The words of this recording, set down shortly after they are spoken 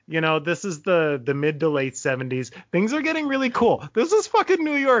This is the mid to late 70s. Things are getting really cool. This is fucking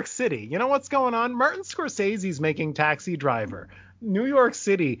New York City. You know what's going on? Martin Scorsese's making Taxi Driver. New York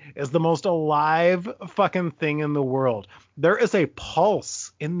City is the most alive fucking thing in the world. There is a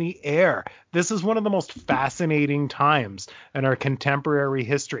pulse in the air. This is one of the most fascinating times in our contemporary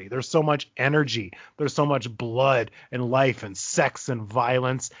history. There's so much energy. There's so much blood and life and sex and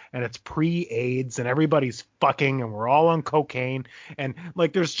violence. And it's pre-AIDS and everybody's fucking and we're all on cocaine. And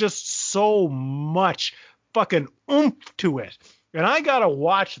like, there's just so much fucking oomph to it. And I gotta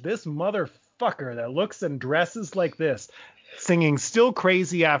watch this motherfucker that looks and dresses like this singing Still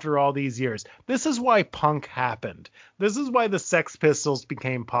Crazy after all these years. This is why punk happened. This is why the Sex Pistols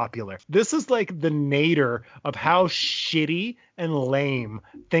became popular. This is like the nadir of how shitty and lame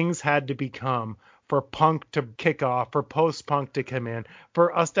things had to become for punk to kick off, for post-punk to come in,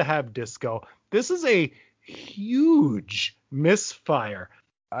 for us to have disco. This is a huge misfire.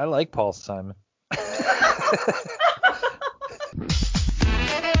 I like Paul Simon.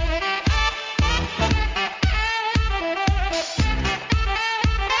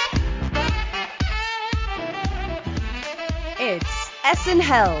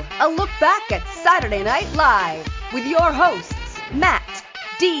 SNL, a look back at Saturday Night Live with your hosts, Matt,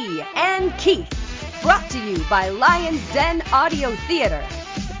 Dee, and Keith. Brought to you by Lion's Den Audio Theater.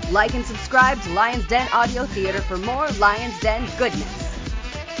 Like and subscribe to Lion's Den Audio Theater for more Lion's Den goodness.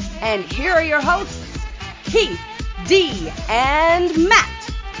 And here are your hosts, Keith, Dee, and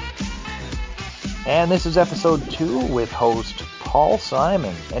Matt. And this is episode 2 with host Paul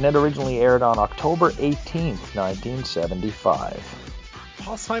Simon, and it originally aired on October 18th, 1975.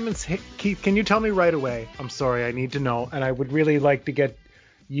 Paul Simon's hit. Keith, can you tell me right away? I'm sorry, I need to know, and I would really like to get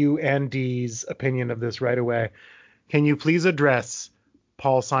you and Dee's opinion of this right away. Can you please address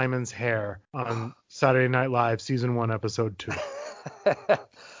Paul Simon's hair on Saturday Night Live Season 1, Episode 2?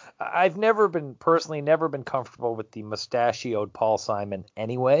 I've never been comfortable with the mustachioed Paul Simon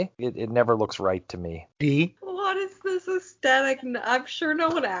anyway. It never looks right to me. Dee? What is this aesthetic? I'm sure no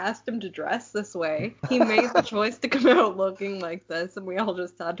one asked him to dress this way. He made the choice to come out looking like this, and we all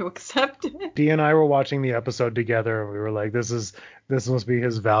just had to accept it. Dee and I were watching the episode together, and we were like, this must be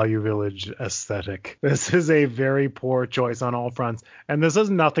his Value Village aesthetic. This is a very poor choice on all fronts. And this has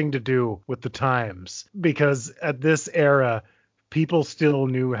nothing to do with the times, because at this era, people still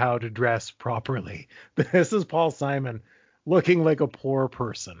knew how to dress properly. This is Paul Simon looking like a poor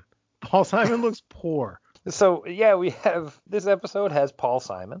person. Paul Simon looks poor. So, yeah, this episode has Paul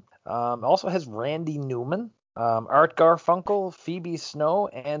Simon. Also has Randy Newman, Art Garfunkel, Phoebe Snow,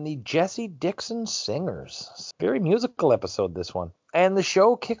 and the Jesse Dixon Singers. It's a very musical episode, this one. And the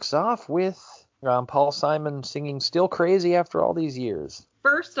show kicks off with Paul Simon singing Still Crazy after all these years.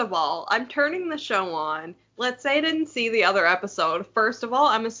 First of all, I'm turning the show on. Let's say I didn't see the other episode. First of all,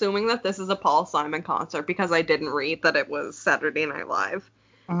 I'm assuming that this is a Paul Simon concert because I didn't read that it was Saturday Night Live.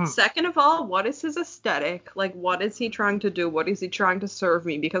 Mm-hmm. Second of all, what is his aesthetic? Like, what is he trying to do? What is he trying to serve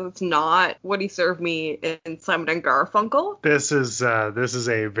me? Because it's not what he served me in Simon and Garfunkel. This is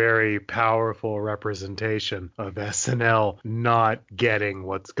a very powerful representation of SNL not getting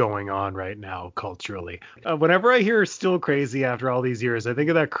what's going on right now culturally. Whenever I hear Still Crazy after all these years, I think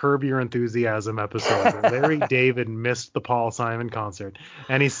of that Curb Your Enthusiasm episode where Larry David missed the Paul Simon concert,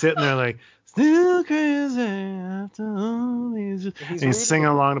 and he's sitting there like, still crazy after all these years. And he's singing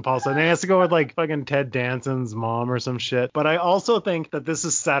along to Paul Simon. And he has to go with like fucking Ted Danson's mom or some shit. But I also think that this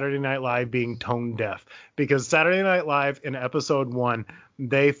is Saturday Night Live being tone deaf, because Saturday Night Live in episode 1,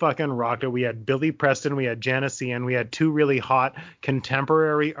 they fucking rocked it. We had Billy Preston, we had Janice Ian, we had two really hot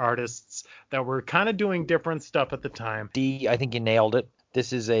contemporary artists that were kind of doing different stuff at the time. Dee, I think you nailed it.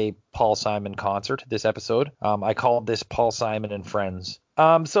 This is a Paul Simon concert, this episode. I called this Paul Simon and Friends.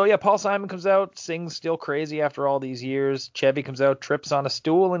 So yeah, Paul Simon comes out, sings Still Crazy after all these years. Chevy comes out, trips on a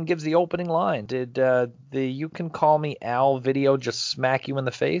stool, and gives the opening line. Did the You Can Call Me Al video just smack you in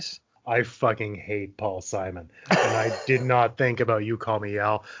the face? I fucking hate Paul Simon. And I did not think about You Call Me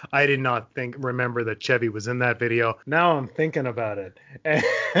Al. I did not remember that Chevy was in that video. Now I'm thinking about it.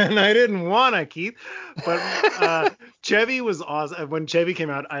 And I didn't want to, Keith. But Chevy was awesome. When Chevy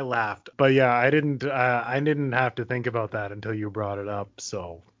came out, I laughed. But yeah, I didn't have to think about that until you brought it up.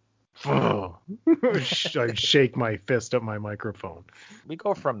 So I shake my fist at my microphone. We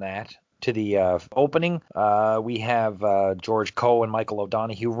go from that to the opening. We have George Coe and Michael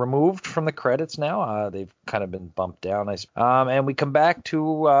O'Donoghue removed from the credits now. They've kind of been bumped down. And we come back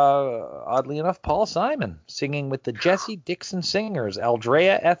to, oddly enough, Paul Simon singing with the Jesse Dixon Singers,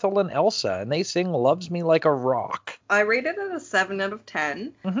 Aldrea, Ethel, and Elsa. And they sing Loves Me Like a Rock. I rated it a 7 out of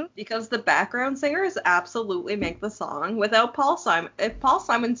 10 because the background singers absolutely make the song. Without Paul Simon, if Paul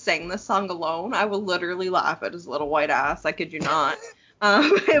Simon sang this song alone, I would literally laugh at his little white ass. I kid you not.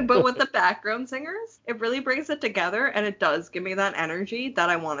 But with the background singers, it really brings it together, and it does give me that energy that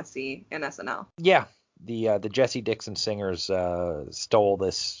I want to see in SNL. Yeah, the Jesse Dixon Singers stole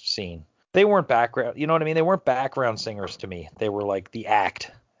this scene. They weren't background, you know what I mean? They weren't background singers to me. They were like the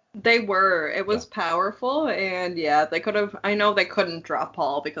act. They were. It was powerful, and yeah, they could have. I know they couldn't drop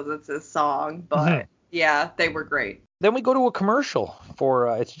Paul because it's his song, but yeah, they were great. Then we go to a commercial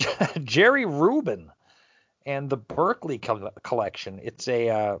for it's Jerry Rubin and the Berkeley collection. It's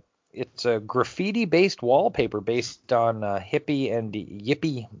a graffiti-based wallpaper based on hippie and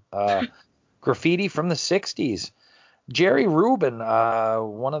yippie graffiti from the 60s. Jerry Rubin,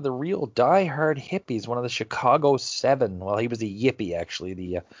 one of the real die-hard hippies, one of the Chicago 7. Well, he was a yippie, actually,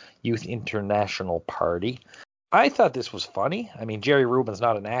 the Youth International Party. I thought this was funny. I mean, Jerry Rubin's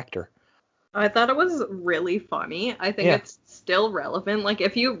not an actor. I thought it was really funny. I think it's still relevant. Like,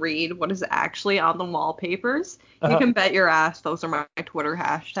 if you read what is actually on the wallpapers, you can bet your ass those are my Twitter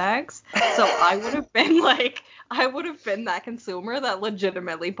hashtags. So I would have been that consumer that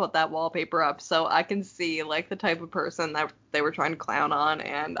legitimately put that wallpaper up. So I can see, like, the type of person that they were trying to clown on,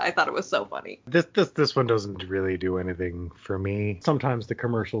 and I thought it was so funny. This one doesn't really do anything for me. Sometimes the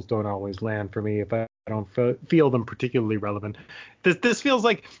commercials don't always land for me if I don't feel them particularly relevant. This feels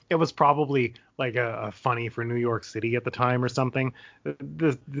like it was probably like a funny for New York City at the time or something.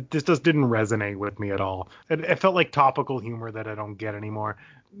 This just didn't resonate with me at all. It felt like topical humor that I don't get anymore.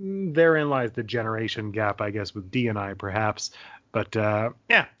 Therein lies the generation gap, I guess, with D and I perhaps. But I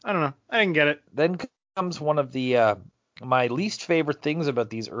don't know. I didn't get it. Then comes one of the my least favorite things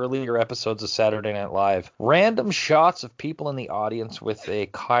about these earlier episodes of Saturday Night Live. Random shots of people in the audience with a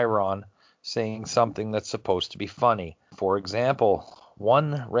chyron saying something that's supposed to be funny. For example,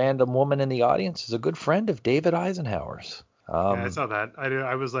 one random woman in the audience is a good friend of David Eisenhower's. I saw that.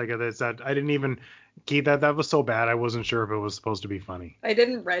 I was like, I didn't even key that. That was so bad. I wasn't sure if it was supposed to be funny. I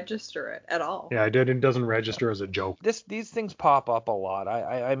didn't register it at all. Yeah, it doesn't register as a joke. These things pop up a lot.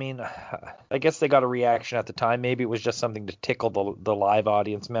 I mean, I guess they got a reaction at the time. Maybe it was just something to tickle the live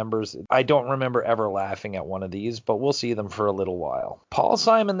audience members. I don't remember ever laughing at one of these, but we'll see them for a little while. Paul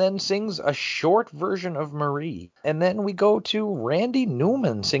Simon then sings a short version of Marie. And then we go to Randy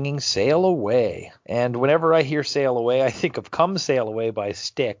Newman singing Sail Away. And whenever I hear Sail Away, I think of Come Sail Away by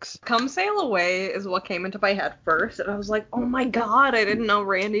Styx. Come Sail Away is what came into my head first, and I was like, oh my god, I didn't know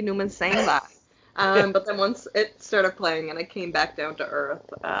Randy Newman sang that. But then once it started playing and I came back down to earth,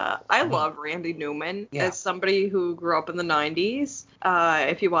 I love Randy Newman. As somebody who grew up in the 90s.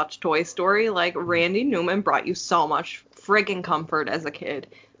 If you watch Toy Story, like, Randy Newman brought you so much friggin' comfort as a kid.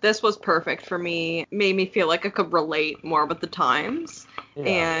 This was perfect for me, made me feel like I could relate more with the times. Yeah.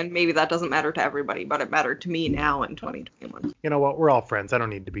 And maybe that doesn't matter to everybody, but it mattered to me now in 2021. You know what? We're all friends. I don't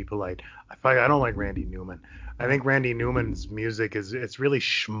need to be polite. I don't like Randy Newman. I think Randy Newman's music it's really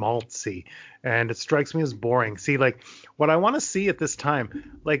schmaltzy, and it strikes me as boring. See, like, what I want to see at this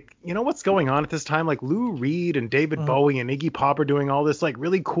time, like, you know what's going on at this time? Like, Lou Reed and David Bowie and Iggy Pop are doing all this, like,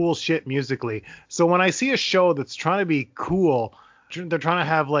 really cool shit musically. So when I see a show that's trying to be cool, they're trying to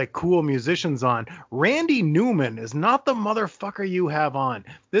have, like, cool musicians on, Randy Newman is not the motherfucker you have on.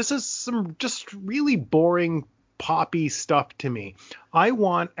 This is some just really boring poppy stuff to me. I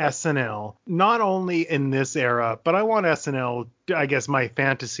want SNL, not only in this era, but I want SNL, I guess my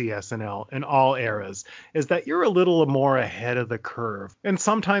fantasy SNL in all eras, is that you're a little more ahead of the curve. And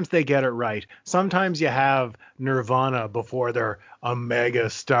sometimes they get it right. Sometimes you have Nirvana before they're a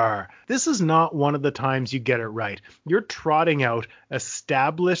mega star. This is not one of the times you get it right. You're trotting out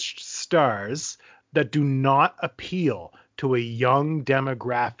established stars that do not appeal to a young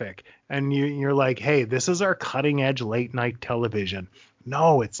demographic, and you're like, hey, this is our cutting edge late night television.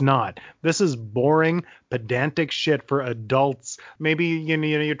 No, it's not. This is boring, pedantic shit for adults. Maybe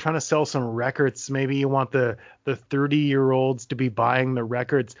you're trying to sell some records. Maybe you want the 30-year-olds to be buying the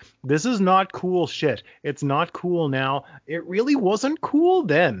records. This is not cool shit. It's not cool now. It really wasn't cool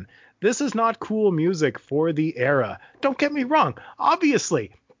then. This is not cool music for the era. Don't get me wrong.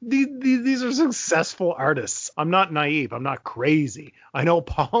 Obviously, These are successful artists. I'm not naive. I'm not crazy. I know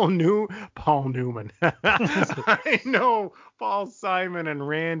Paul Newman. I know Paul Simon and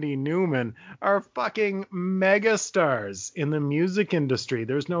Randy Newman are fucking megastars in the music industry.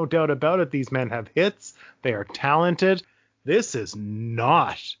 There's no doubt about it. These men have hits. They are talented. This is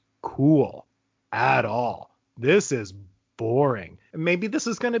not cool at all. This is boring. Maybe this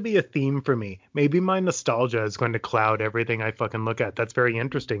is going to be a theme for me. Maybe my nostalgia is going to cloud everything I fucking look at. That's very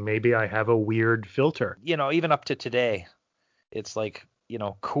interesting. Maybe I have a weird filter. Even up to today, it's like,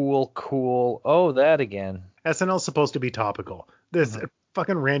 cool. Oh, that again. SNL's supposed to be topical. This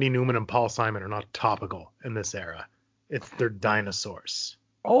fucking Randy Newman and Paul Simon are not topical in this era. They're dinosaurs.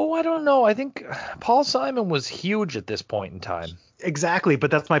 Oh, I don't know. I think Paul Simon was huge at this point in time. Exactly, but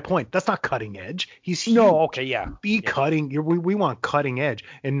that's my point. That's not cutting edge. He's huge. No, okay, yeah. Cutting. We want cutting edge.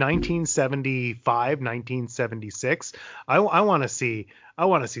 In 1975, 1976, I want to see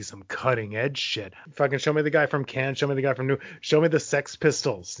some cutting edge shit. Fucking show me the guy from Cannes. Show me the guy from Show me the Sex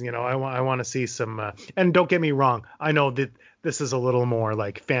Pistols. I want to see some. And don't get me wrong. I know that this is a little more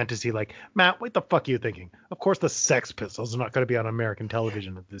like fantasy. Like, Matt, what the fuck are you thinking? Of course, the Sex Pistols are not going to be on American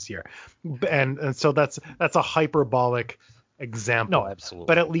television this year. And so that's a hyperbolic example. No, absolutely.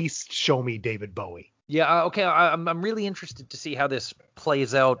 But at least show me David Bowie. Yeah, okay. I'm really interested to see how this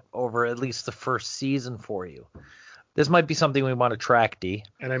plays out over at least the first season for you. This might be something we want to track, D.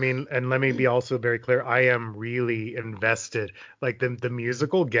 And I mean, and let me be also very clear. I am really invested. Like the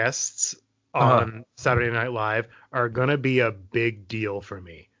musical guests on Saturday Night Live are gonna be a big deal for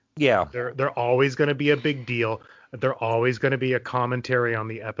me. Yeah. They're always gonna be a big deal. They're always going to be a commentary on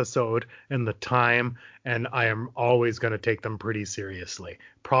the episode and the time, and I am always going to take them pretty seriously.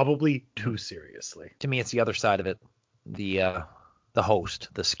 Probably too seriously. To me, it's the other side of it. The host,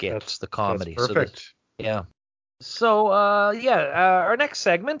 the skits, the comedy. That's perfect. So, our next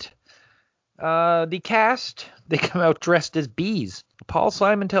segment, the cast, they come out dressed as bees. Paul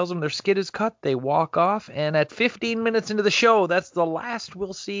Simon tells them their skit is cut. They walk off, and at 15 minutes into the show, that's the last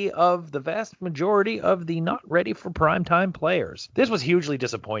we'll see of the vast majority of the not ready for primetime players. This was hugely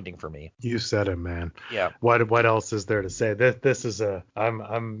disappointing for me. You said it, man. Yeah. What else is there to say? This is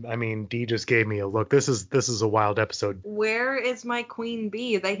Dee just gave me a look. This is a wild episode. Where is my queen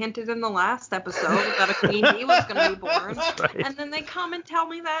bee? They hinted in the last episode that a queen bee was going to be born. Right. And then they come and tell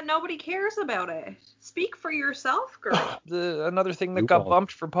me that nobody cares about it. Speak for yourself, girl. Another thing that got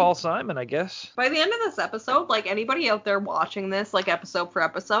bumped for Paul Simon, I guess. By the end of this episode, like anybody out there watching this, like episode for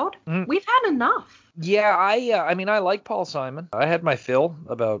episode, we've had enough. Yeah, I like Paul Simon. I had my fill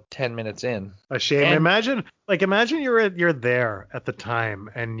about 10 minutes in. A shame. And imagine you're there at the time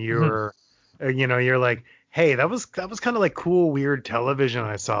and you're, you're like, hey, that was kind of like cool, weird television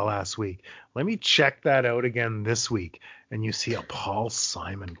I saw last week. Let me check that out again this week. And you see a Paul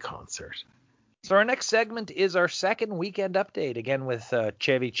Simon concert. So our next segment is our second weekend update, again with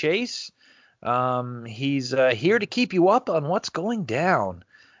Chevy Chase. He's here to keep you up on what's going down.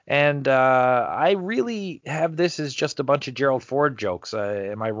 And I really have this as just a bunch of Gerald Ford jokes.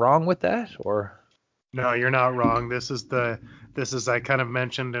 Am I wrong with that? Or no, you're not wrong. This is I kind of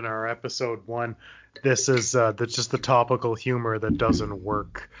mentioned in our episode 1. This is that's just the topical humor that doesn't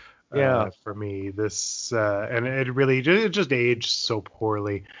work. For me. This and it just aged so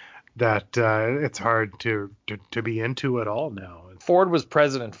poorly that it's hard to be into it all now. Ford was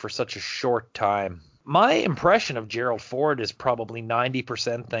president for such a short time. My impression of Gerald Ford is probably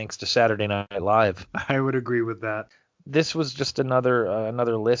 90% thanks to Saturday Night Live. I would agree with that. This was just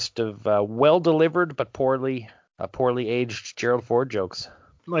another list of well-delivered but poorly aged Gerald Ford jokes.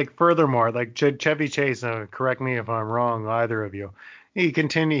 Like, furthermore, like Chevy Chase, correct me if I'm wrong, either of you,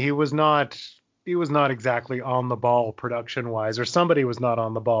 he was not exactly on the ball production wise, or somebody was not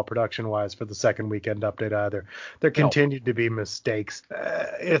on the ball production wise for the second weekend update either. There continued to be mistakes.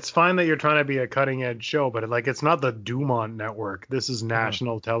 It's fine that you're trying to be a cutting edge show, but it's not the Dumont network. This is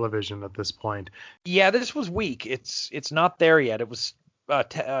national television at this point. Yeah, this was weak. It's not there yet. It was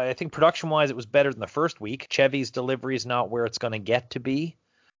I think production wise it was better than the first week. Chevy's delivery is not where it's going to get to be.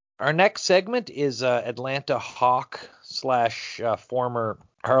 Our next segment is Atlanta Hawk / former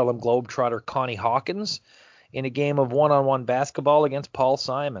Harlem Globetrotter Connie Hawkins in a game of one-on-one basketball against Paul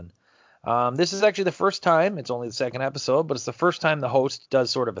Simon. This is actually the first time, it's only the second episode, but it's the first time the host does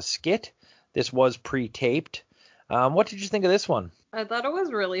sort of a skit. This was pre-taped. What did you think of this one? I thought it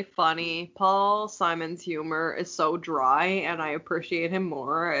was really funny. Paul Simon's humor is so dry, and I appreciate him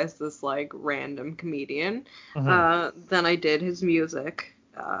more as this random comedian than I did his music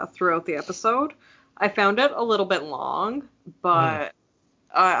throughout the episode. I found it a little bit long, but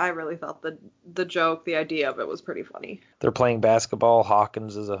I really thought the joke, the idea of it was pretty funny. They're playing basketball.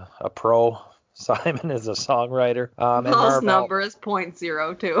 Hawkins is a pro. Simon is a songwriter. And Paul's number is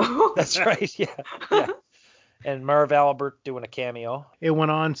 .02. That's right. Yeah. And Marv Albert doing a cameo. It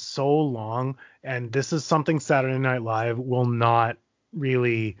went on so long, and this is something Saturday Night Live will not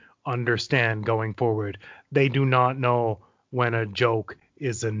really understand going forward. They do not know when a joke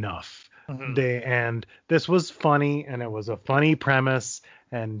is enough. Mm-hmm. And this was funny, and it was a funny premise,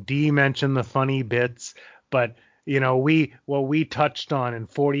 and Dee mentioned the funny bits, but what we touched on in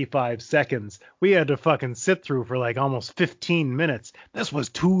 45 seconds, we had to fucking sit through for like almost 15 minutes. This was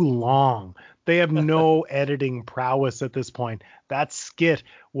too long. They have no editing prowess at this point. That skit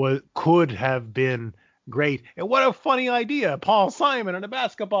could have been great. And what a funny idea. Paul Simon and a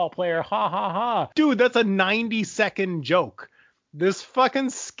basketball player. Ha ha ha. Dude, that's a 90-second joke. This fucking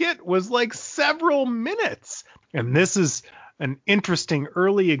skit was like several minutes. And this is an interesting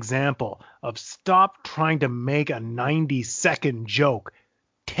early example of stop trying to make a 90-second joke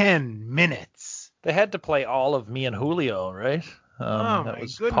 10 minutes. They had to play all of Me and Julio, right? That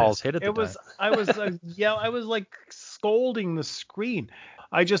was goodness. Paul's hit at the time. I was like scolding the screen.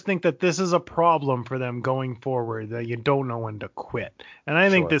 I just think that this is a problem for them going forward, that you don't know when to quit. And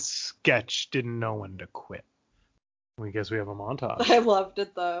I think this sketch didn't know when to quit. We guess we have a montage. I loved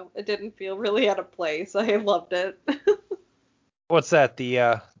it though. It didn't feel really out of place. I loved it. What's that?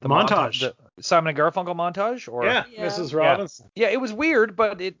 The montage. The Simon and Garfunkel montage? Or yeah, Mrs. Robinson. Yeah, it was weird,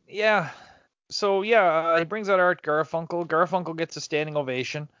 but So he brings out Art Garfunkel. Garfunkel gets a standing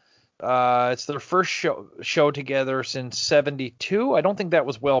ovation. It's their first show together since '72. I don't think that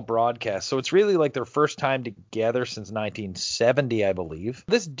was well broadcast. So it's really like their first time together since 1970, I believe.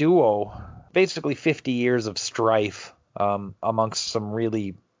 This duo, basically 50 years of strife amongst some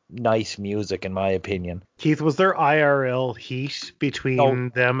really nice music, in my opinion. Keith, was there IRL heat between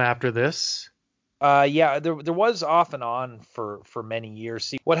them after this? There was off and on for many years.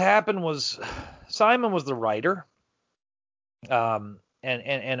 See, what happened was Simon was the writer, and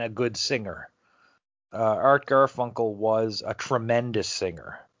a good singer. Art Garfunkel was a tremendous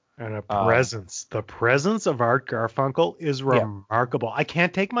singer. And a presence. The presence of Art Garfunkel is remarkable. I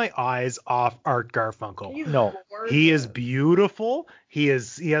can't take my eyes off Art Garfunkel. He is beautiful.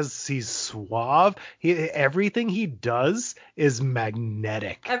 He's suave. Everything he does is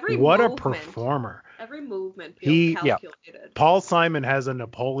magnetic. What a performer. Every movement feels calculated. Paul Simon has a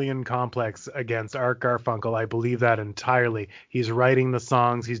Napoleon complex against Art Garfunkel. I believe that entirely. He's writing the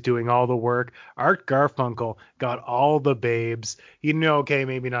songs. He's doing all the work. Art Garfunkel got all the babes.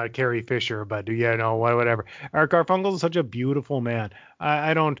 Maybe not Carrie Fisher, but whatever. Art Garfunkel is such a beautiful man.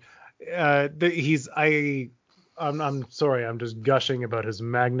 I'm sorry, I'm just gushing about his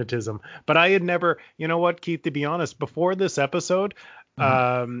magnetism. But I had never, Keith, to be honest, before this episode,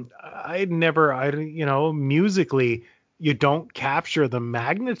 musically, you don't capture the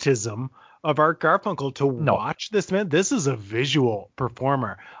magnetism of Art Garfunkel to watch this man. This is a visual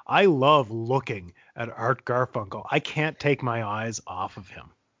performer. I love looking at Art Garfunkel. I can't take my eyes off of him.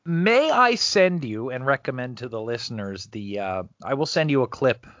 May I send you and recommend to the listeners I will send you a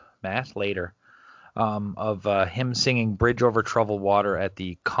clip, Matt, later, of him singing Bridge Over Troubled Water at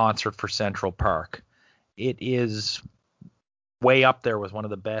the Concert for Central Park. It is way up there with one of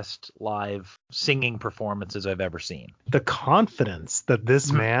the best live singing performances I've ever seen. The confidence that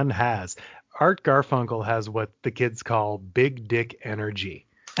this man has. Art Garfunkel has what the kids call big dick energy.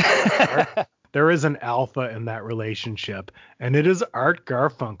 There is an alpha in that relationship, and it is Art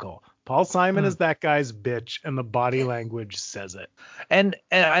Garfunkel. Paul Simon is that guy's bitch, and the body language says it.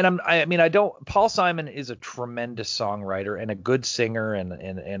 Paul Simon is a tremendous songwriter and a good singer and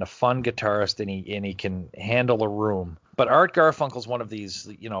a fun guitarist, and he can handle a room. But Art Garfunkel's one of these,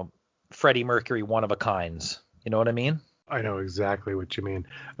 Freddie Mercury one of a kinds. You know what I mean? I know exactly what you mean.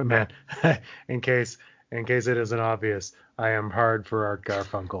 But man, in case it isn't obvious, I am hard for Art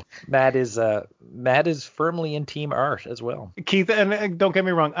Garfunkel. Matt is firmly in Team Art as well. Keith, and don't get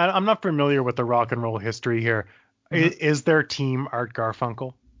me wrong, I'm not familiar with the rock and roll history here. Is there Team Art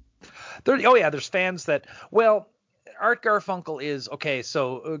Garfunkel? There's fans that, Art Garfunkel is, okay,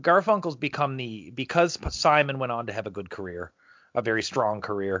 so Garfunkel's become because Simon went on to have a good career, a very strong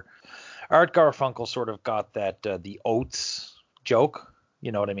career, Art Garfunkel sort of got that, the Oates joke.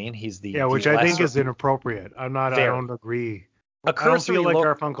 You know what I mean? He's which I think is inappropriate. I don't agree. I don't feel like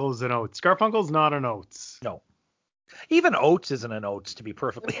Garfunkel is an Oates. Garfunkel's not an Oates. No. Even Oates isn't an Oates, to be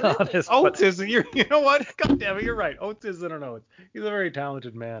perfectly honest. Oates isn't. You know what? God damn it, you're right. Oates isn't an Oates. He's a very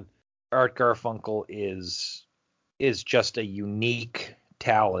talented man. Art Garfunkel is just a unique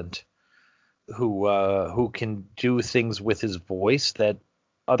talent who can do things with his voice that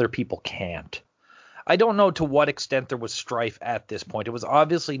other people can't. I don't know to what extent there was strife at this point. It was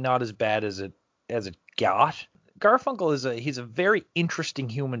obviously not as bad as it got. Garfunkel he's a very interesting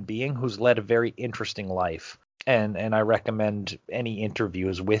human being who's led a very interesting life. And I recommend any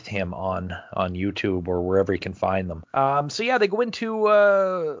interviews with him on YouTube or wherever you can find them. So yeah, they go into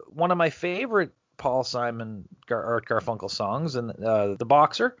one of my favorite Paul Simon Art Garfunkel songs, and The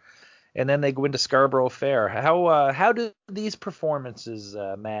Boxer, and then they go into Scarborough Fair. How do these performances,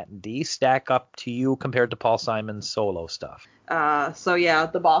 Matt and Dee, stack up to you compared to Paul Simon's solo stuff? So yeah,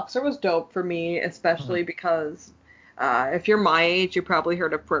 The Boxer was dope for me, especially because if you're my age, you probably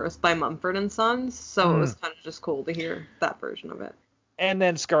heard it first by Mumford & Sons, so it was kind of just cool to hear that version of it. And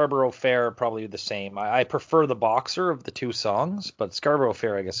then Scarborough Fair, probably the same. I prefer The Boxer of the two songs, but Scarborough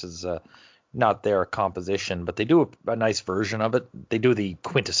Fair, I guess, is not their composition, but they do a nice version of it. They do the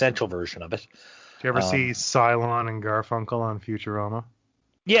quintessential version of it. Do you ever see Cylon and Garfunkel on Futurama?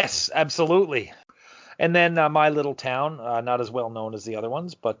 Yes, absolutely. And then My Little Town, not as well known as the other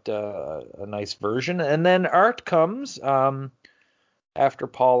ones, but a nice version. And then Art comes after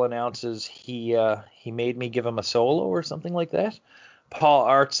Paul announces he made me give him a solo or something like that.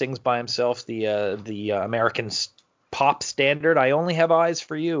 Art sings by himself the American pop standard, I Only Have Eyes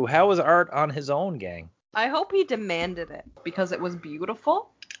for You. How was Art on his own, gang? I hope he demanded it because it was beautiful.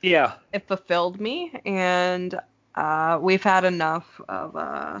 Yeah. It fulfilled me, and we've had enough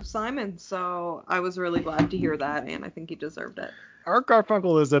of Simon, so I was really glad to hear that, and I think he deserved it. Art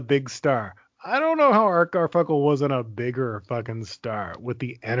Garfunkel is a big star. I don't know how Art Garfunkel wasn't a bigger fucking star with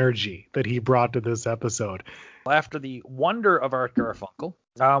the energy that he brought to this episode. After the wonder of Art Garfunkel,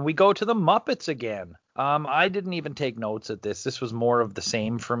 we go to the Muppets again. I didn't even take notes at this. This was more of the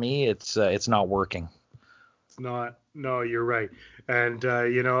same for me. It's not working. It's not. No, you're right. And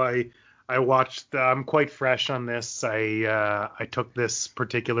I watched. I'm quite fresh on this. I took this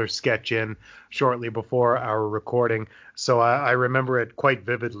particular sketch in shortly before our recording, so I remember it quite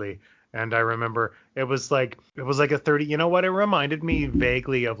vividly. And I remember it was like a 30. You know what? It reminded me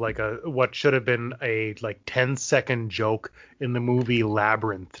vaguely of what should have been a 10-second joke in the movie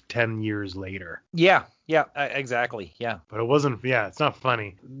Labyrinth 10 years later. Yeah, exactly. Yeah. But it wasn't. Yeah, it's not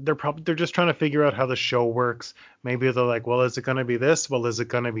funny. They're just trying to figure out how the show works. Maybe they're like, well, is it going to be this? Well, is it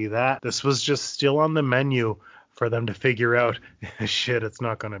going to be that? This was just still on the menu for them to figure out. Shit, it's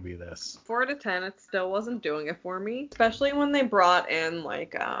not going to be this. 4 to 10, it still wasn't doing it for me, especially when they brought in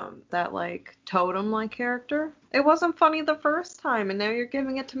that totem character. It wasn't funny the first time, and now you're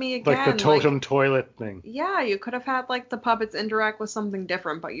giving it to me again. Like the totem toilet thing. Yeah, you could have had the puppets interact with something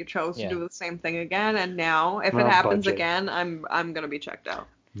different, but you chose to do the same thing again, and now if it happens again, I'm gonna be checked out.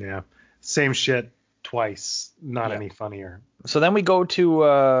 Yeah, same shit twice, not any funnier. So then we go to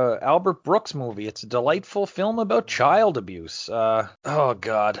Albert Brooks' movie. It's a delightful film about child abuse. Oh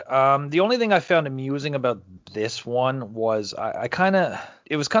God. The only thing I found amusing about this one was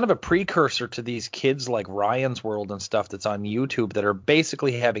it was kind of a precursor to these kids like Ryan's World and stuff that's on YouTube that are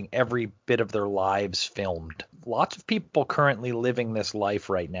basically having every bit of their lives filmed. Lots of people currently living this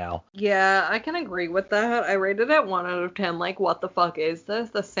life right now. Yeah, I can agree with that. I rated it 1 out of 10. What the fuck is this?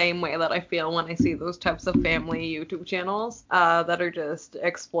 The same way that I feel when I see those types of family YouTube channels that are just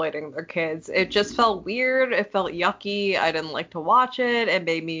exploiting their kids. It just felt weird. It felt yucky. I didn't like to watch it. It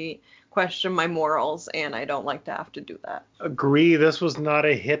made me question my morals, and I don't like to have to do that. Agree. This was not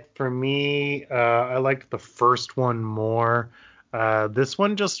a hit for me. I liked the first one more. This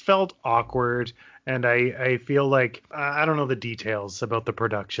one just felt awkward, and I feel like I don't know the details about the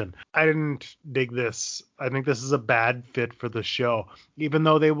production. I didn't dig this. I think this is a bad fit for the show, even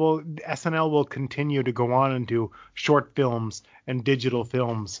though SNL will continue to go on and do short films and digital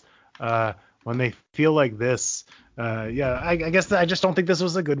films. When they feel like this, I guess I just don't think this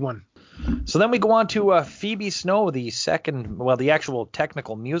was a good one. So then we go on to Phoebe Snow, the actual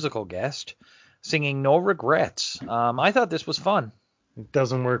technical musical guest, singing No Regrets. I thought this was fun. It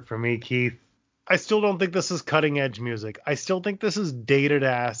doesn't work for me, Keith. I still don't think this is cutting edge music. I still think this is dated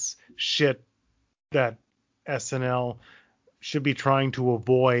ass shit that SNL should be trying to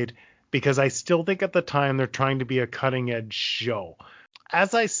avoid, because I still think at the time they're trying to be a cutting edge show.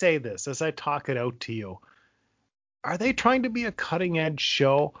 As I say this, as I talk it out to you, are they trying to be a cutting edge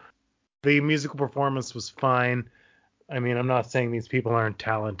show? The musical performance was fine. I mean, I'm not saying these people aren't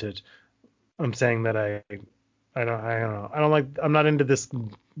talented. I'm saying that I don't know. I'm not into this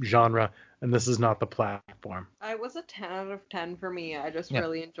genre, and this is not the platform. I was a 10 out of 10 for me. I just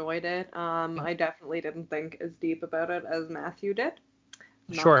really enjoyed it. I definitely didn't think as deep about it as Matthew did.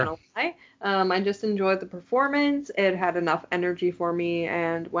 I'm not Sure. gonna lie. I just enjoyed the performance. It had enough energy for me,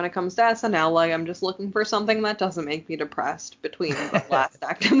 and when it comes to SNL, like I'm just looking for something that doesn't make me depressed between the last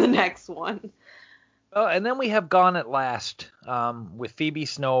act and the next one. And then we have Gone at Last with Phoebe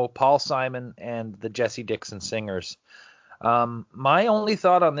Snow, Paul Simon, and the Jesse Dixon Singers. My only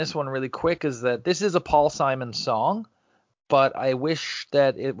thought on this one really quick is that this is a Paul Simon song, but I wish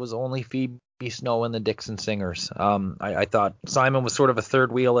that it was only Phoebe Snow and the Dixon Singers. I thought Simon was sort of a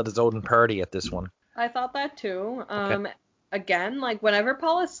third wheel at his own party at this one. I thought that too. Okay. Again, like whenever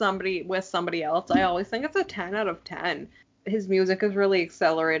Paul is with somebody else, I always think it's a 10 out of 10. His music is really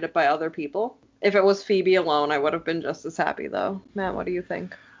accelerated by other people. If it was Phoebe alone, I would have been just as happy though. Matt, what do you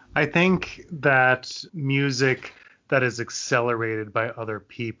think? I think that music that is accelerated by other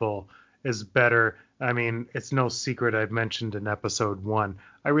people is better. I mean, it's no secret I've mentioned in episode 1.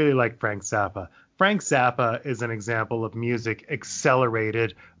 I really like Frank Zappa. Frank Zappa is an example of music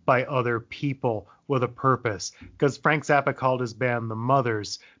accelerated by other people with a purpose. Because Frank Zappa called his band the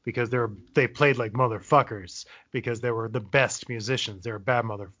Mothers because they played like motherfuckers, because they were the best musicians. They were bad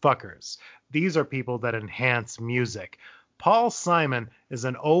motherfuckers. These are people that enhance music. Paul Simon is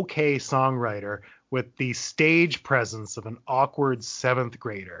an okay songwriter with the stage presence of an awkward 7th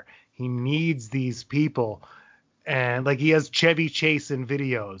grader. He needs these people. And like he has Chevy Chase in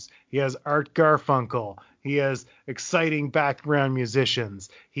videos. He has Art Garfunkel. He has exciting background musicians.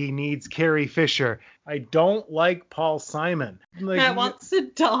 He needs Carrie Fisher. I don't like Paul Simon. Like, Matt wants to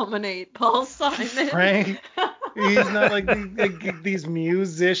dominate Paul Simon. Frank, he's not like these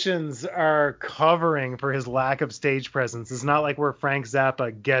musicians are covering for his lack of stage presence. It's not like where Frank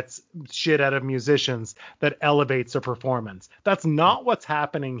Zappa gets shit out of musicians that elevates a performance. That's not what's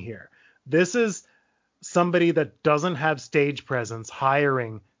happening here. This is somebody that doesn't have stage presence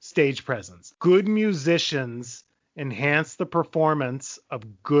hiring stage presence. Good musicians enhance the performance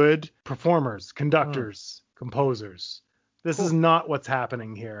of good performers, conductors, composers. This is not what's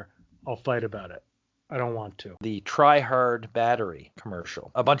happening here. I'll fight about it. I don't want to. The Try Hard battery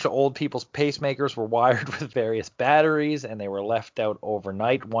commercial. A bunch of old people's pacemakers were wired with various batteries and they were left out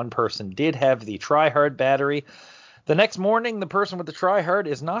overnight. One person did have the Try Hard battery. The next morning, the person with the Try Hard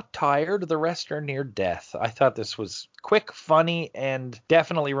is not tired. The rest are near death. I thought this was quick, funny, and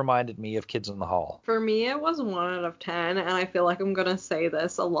definitely reminded me of Kids in the Hall. For me, it was 1 out of 10, and I feel like I'm gonna say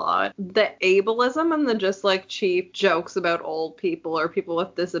this a lot. The ableism and the just like cheap jokes about old people or people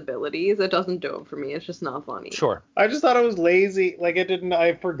with disabilities, it doesn't do it for me. It's just not funny. Sure. I just thought it was lazy. Like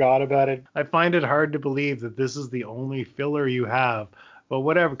I forgot about it. I find it hard to believe that this is the only filler you have. But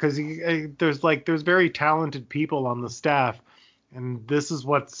whatever, because there's very talented people on the staff, and this is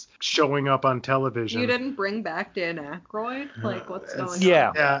what's showing up on television. You didn't bring back Dan Aykroyd? Like, what's going on?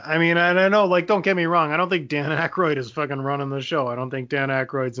 Yeah, I mean, I know, like, don't get me wrong. I don't think Dan Aykroyd is fucking running the show. I don't think Dan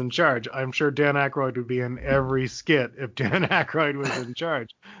Aykroyd's in charge. I'm sure Dan Aykroyd would be in every skit if Dan Aykroyd was in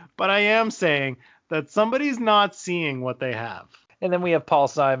charge. But I am saying that somebody's not seeing what they have. And then we have Paul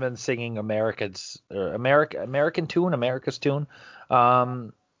Simon singing America's Tune.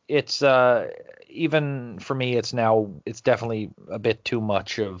 It's even for me, it's definitely a bit too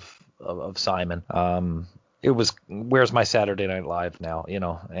much of Simon. It was Where's My Saturday Night Live now,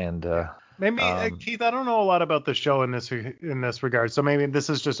 and maybe Keith, I don't know a lot about the show in this regard, so maybe this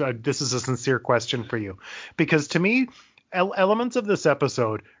is a sincere question for you, because to me, elements of this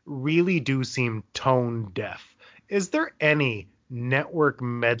episode really do seem tone deaf. Is there any network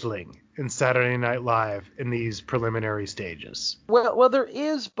meddling in Saturday Night Live in these preliminary stages? Well, there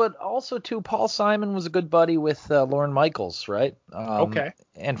is, but also too, Paul Simon was a good buddy with Lorne Michaels, right? Okay.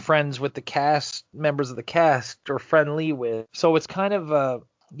 And friends with the cast, members of the cast, or friendly with. So it's kind of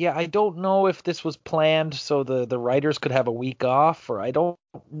I don't know if this was planned so the writers could have a week off, or I don't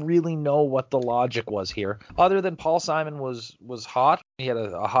really know what the logic was here, other than Paul Simon was hot. He had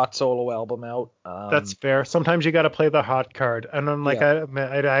a hot solo album out. That's fair. Sometimes you got to play the hot card, and then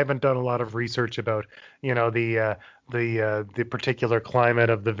I haven't done a lot of research about the particular climate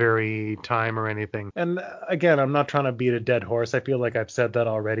of the very time or anything. And again, I'm not trying to beat a dead horse. I feel like I've said that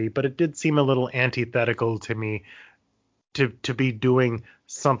already, but it did seem a little antithetical to me to be doing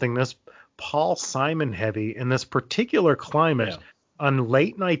something this Paul Simon heavy in this particular climate on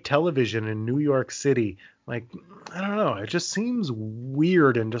late night television in New York City. Like, I don't know. It just seems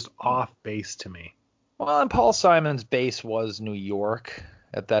weird and just off base to me. Well, and Paul Simon's base was New York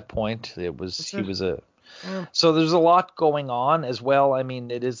at that point. So there's a lot going on as well. I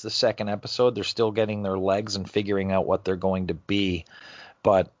mean, it is the second episode. They're still getting their legs and figuring out what they're going to be.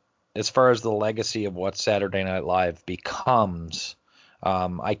 But as far as the legacy of what Saturday Night Live becomes,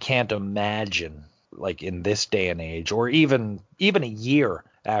 I can't imagine like in this day and age, or even a year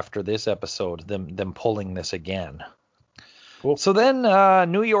after this episode, them pulling this again. Cool. So then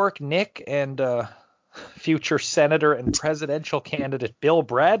New York Nick and future senator and presidential candidate Bill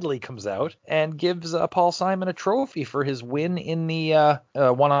Bradley comes out and gives Paul Simon a trophy for his win in the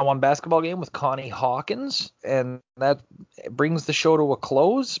one-on-one basketball game with Connie Hawkins, and that brings the show to a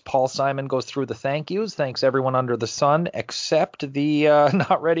close. Paul Simon goes through the thank yous, thanks everyone under the sun except the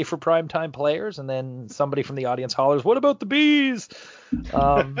not ready for primetime players, and then somebody from the audience hollers, "What about the bees?"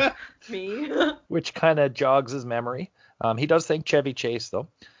 Me. Which kind of jogs his memory. He does thank Chevy Chase, though.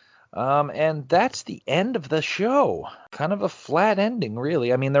 And that's the end of the show. Kind of a flat ending,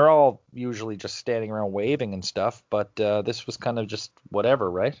 really. I mean, they're all usually just standing around waving and stuff, but this was kind of just whatever,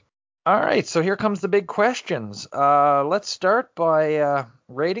 right? All right, so here comes the big questions. Let's start by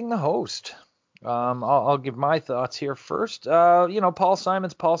rating the host. I'll give my thoughts here first. Paul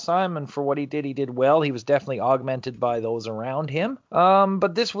Simon's Paul Simon. For what he did well. He was definitely augmented by those around him.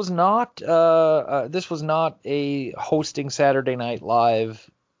 But this was not a hosting Saturday Night Live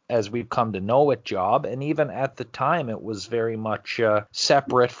as we've come to know it job, and even at the time it was very much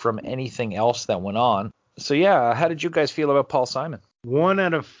separate from anything else that went on. So yeah, how did you guys feel about Paul Simon? 1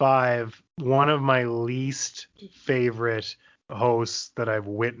 out of 5. One of my least favorite hosts that I've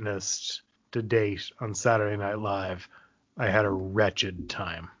witnessed to date on Saturday Night Live. I had a wretched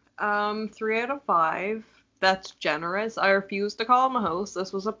time. 3 out of 5. That's generous. I refuse to call him a host.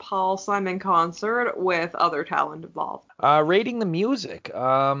 This was a Paul Simon concert with other talent involved. Rating the music.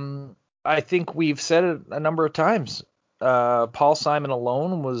 I think we've said it a number of times. Paul Simon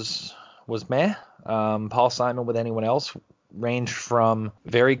alone was meh. Paul Simon with anyone else ranged from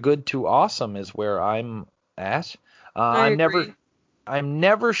very good to awesome is where I'm at. I'm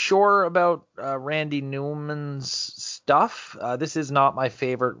never sure about Randy Newman's stuff. This is not my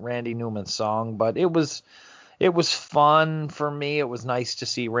favorite Randy Newman song, but it was fun for me. It was nice to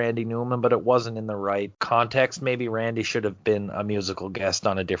see Randy Newman, but it wasn't in the right context. Maybe Randy should have been a musical guest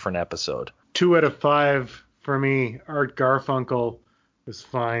on a different episode. 2 out of 5 for me. Art Garfunkel is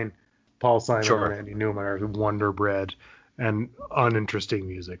fine. Paul Simon and Randy Newman are wonder bread and uninteresting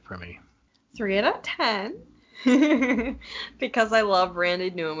music for me. 3 out of 10. Because I love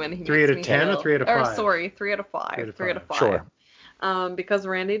Randy Newman. 3 out of 10 or 3 out of 5? Or sorry, 3 out of 5. 3 out of 5. Sure. Because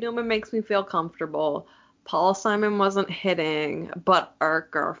Randy Newman makes me feel comfortable. Paul Simon wasn't hitting, but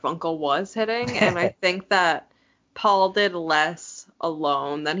Art Garfunkel was hitting, and I think that Paul did less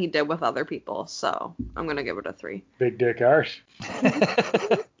alone than he did with other people, so I'm gonna give it a 3. Big dick Art.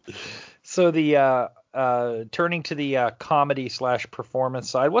 So the turning to the comedy/performance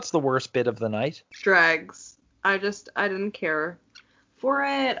side, what's the worst bit of the night? Dregs. I didn't care for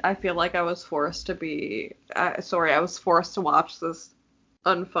it. I feel like I was forced to I was forced to watch this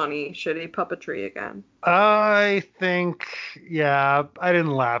unfunny, shitty puppetry again. I think, yeah, I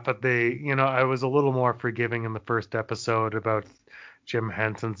didn't laugh at I was a little more forgiving in the first episode about Jim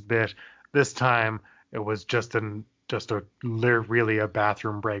Henson's bit. This time, it was just really a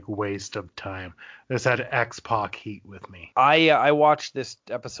bathroom break waste of time. This had X-Pac heat with me. I watched this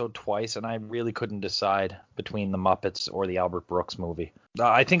episode twice, and I really couldn't decide between the Muppets or the Albert Brooks movie.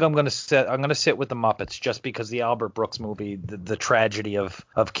 I think I'm gonna sit with the Muppets just because the Albert Brooks movie, the tragedy of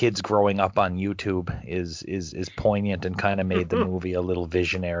kids growing up on YouTube is poignant and kind of made the movie a little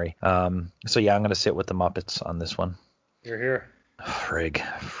visionary. So yeah, I'm gonna sit with the Muppets on this one. You're here.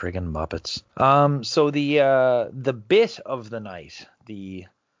 Friggin' Muppets. So the bit of the night, the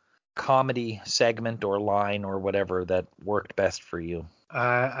comedy segment or line or whatever that worked best for you.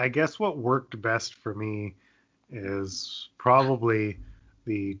 I guess what worked best for me is probably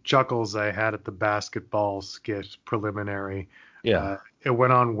the chuckles I had at the basketball skit preliminary. Yeah. It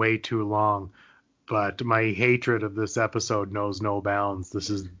went on way too long, but my hatred of this episode knows no bounds. This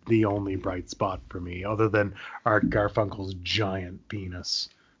is the only bright spot for me, other than Art Garfunkel's giant penis.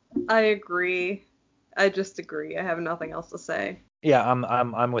 I agree. I just agree. I have nothing else to say. Yeah,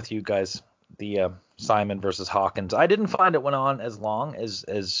 I'm with you guys. The Simon versus Hawkins. I didn't find it went on as long as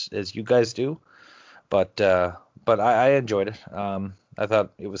you guys do, but I enjoyed it. I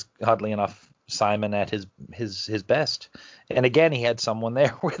thought it was oddly enough Simon at his best, and again he had someone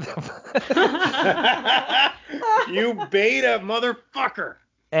there with him. You beta motherfucker.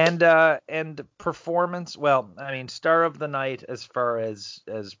 And performance. Well, I mean, star of the night as far as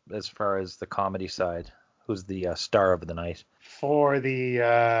the comedy side. Who's the star of the night? For the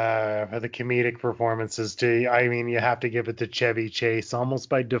comedic performances, you have to give it to Chevy Chase almost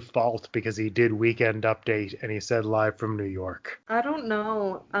by default because he did Weekend Update and he said live from New York. I don't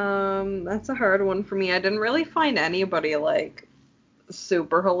know. That's a hard one for me. I didn't really find anybody like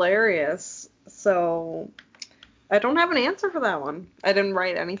super hilarious. So I don't have an answer for that one. I didn't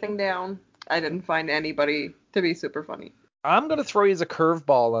write anything down. I didn't find anybody to be super funny. I'm going to throw you as a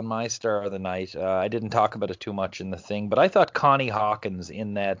curveball on my star of the night. I didn't talk about it too much in the thing, but I thought Connie Hawkins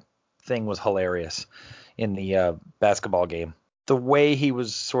in that thing was hilarious in the basketball game. The way he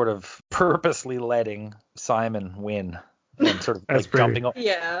was sort of purposely letting Simon win and sort of That's like pretty- jumping over.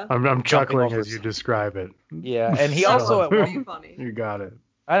 Yeah. I'm chuckling over as you describe it. Yeah, and he That also was at one pretty funny. You got it.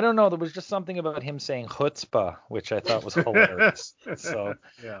 I don't know. There was just something about him saying chutzpah, which I thought was hilarious. So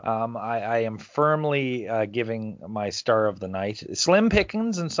Yeah. I am firmly giving my star of the night. Slim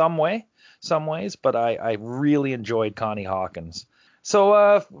pickings in some ways, but I really enjoyed Connie Hawkins.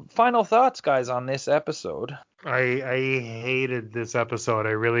 So final thoughts, guys, on this episode. I hated this episode.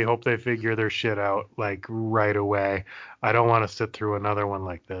 I really hope they figure their shit out like right away. I don't want to sit through another one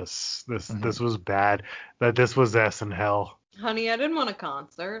like this. This was bad. That this was S and hell. Honey, I didn't want a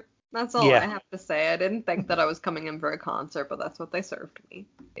concert. That's all Yeah. I have to say. I didn't think that I was coming in for a concert, but that's what they served me.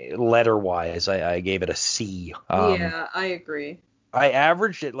 Letter-wise, I gave it a C. Yeah, I agree. I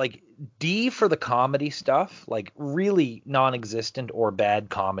averaged it like D for the comedy stuff, like really non-existent or bad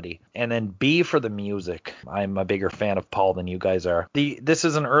comedy, and then B for the music. I'm a bigger fan of Paul than you guys are. This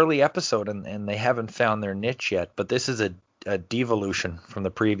is an early episode, and they haven't found their niche yet, but this is a devolution from the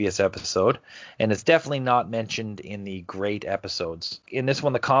previous episode, and it's definitely not mentioned in the great episodes. In this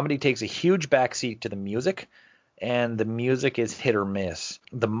one, the comedy takes a huge backseat to the music, and the music is hit or miss.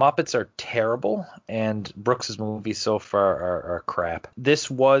 The Muppets are terrible, and Brooks's movies so far are crap.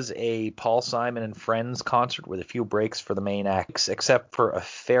 This was a Paul Simon and Friends concert with a few breaks for the main acts, except for a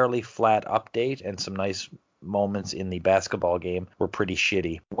fairly flat update and some nice moments in the basketball game were pretty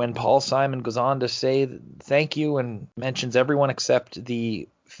shitty. When Paul Simon goes on to say thank you and mentions everyone except the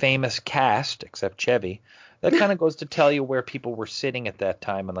famous cast, except Chevy, that kind of goes to tell you where people were sitting at that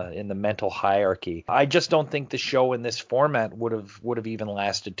time in the mental hierarchy. I just don't think the show in this format would have even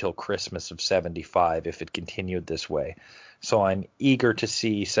lasted till Christmas of '75 if it continued this way. So I'm eager to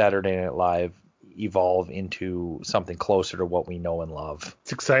see Saturday Night Live evolve into something closer to what we know and love.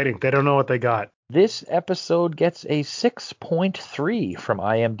 It's exciting. They don't know what they got. This episode gets a 6.3 from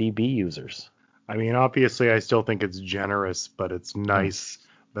IMDb users. I mean, obviously, I still think it's generous, but it's nice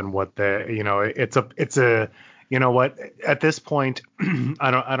than what it's a you know what, at this point,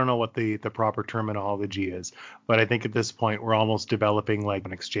 I don't know what the proper terminology is, but I think at this point we're almost developing like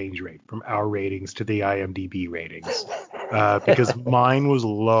an exchange rate from our ratings to the IMDb ratings, because mine was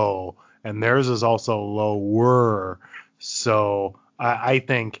low and theirs is also lower. So I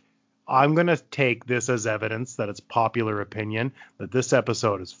think I'm going to take this as evidence that it's popular opinion that this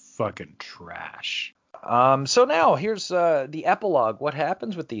episode is fucking trash. So now here's the epilogue. What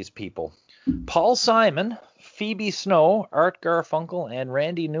happens with these people? Paul Simon, Phoebe Snow, Art Garfunkel, and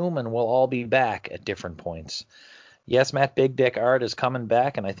Randy Newman will all be back at different points. Yes, Matt Big Dick Art is coming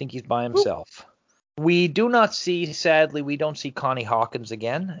back, and I think he's by himself. We do not see, sadly, we don't see Connie Hawkins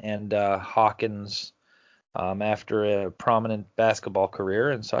again, and Hawkins, after a prominent basketball career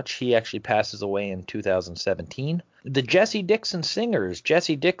and such, he actually passes away in 2017. The Jesse Dixon Singers.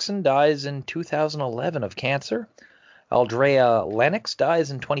 Jesse Dixon dies in 2011 of cancer. Aldrea Lennox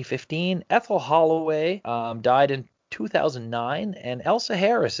dies in 2015. Ethel Holloway died in 2009, and Elsa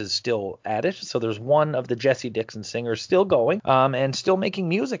Harris is still at it. So there's one of the Jesse Dixon Singers still going and still making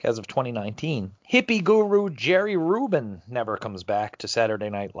music as of 2019. Hippie guru Jerry Rubin never comes back to Saturday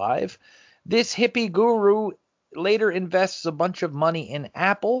Night Live. This hippie guru later invests a bunch of money in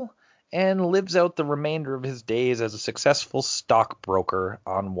Apple and lives out the remainder of his days as a successful stockbroker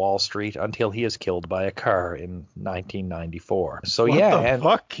on Wall Street until he is killed by a car in 1994. So What the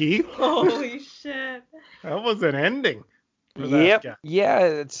fuck, Keith? Holy shit. That was an ending. for that guy. Yeah,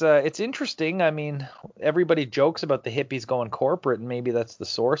 it's interesting. I mean, everybody jokes about the hippies going corporate, and maybe that's the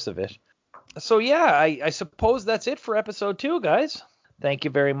source of it. So yeah, I suppose that's it for episode 2, guys. Thank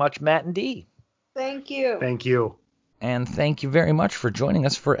you very much, Matt and Dee. Thank you. Thank you. And thank you very much for joining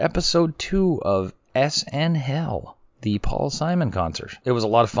us for episode 2 of SN Hell, the Paul Simon concert. It was a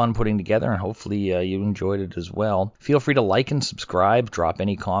lot of fun putting together, and hopefully you enjoyed it as well. Feel free to like and subscribe, drop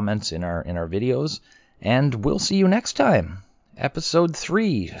any comments in our videos, and we'll see you next time. Episode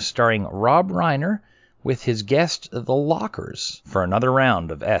 3, starring Rob Reiner with his guest, The Lockers, for another round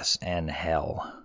of SN Hell.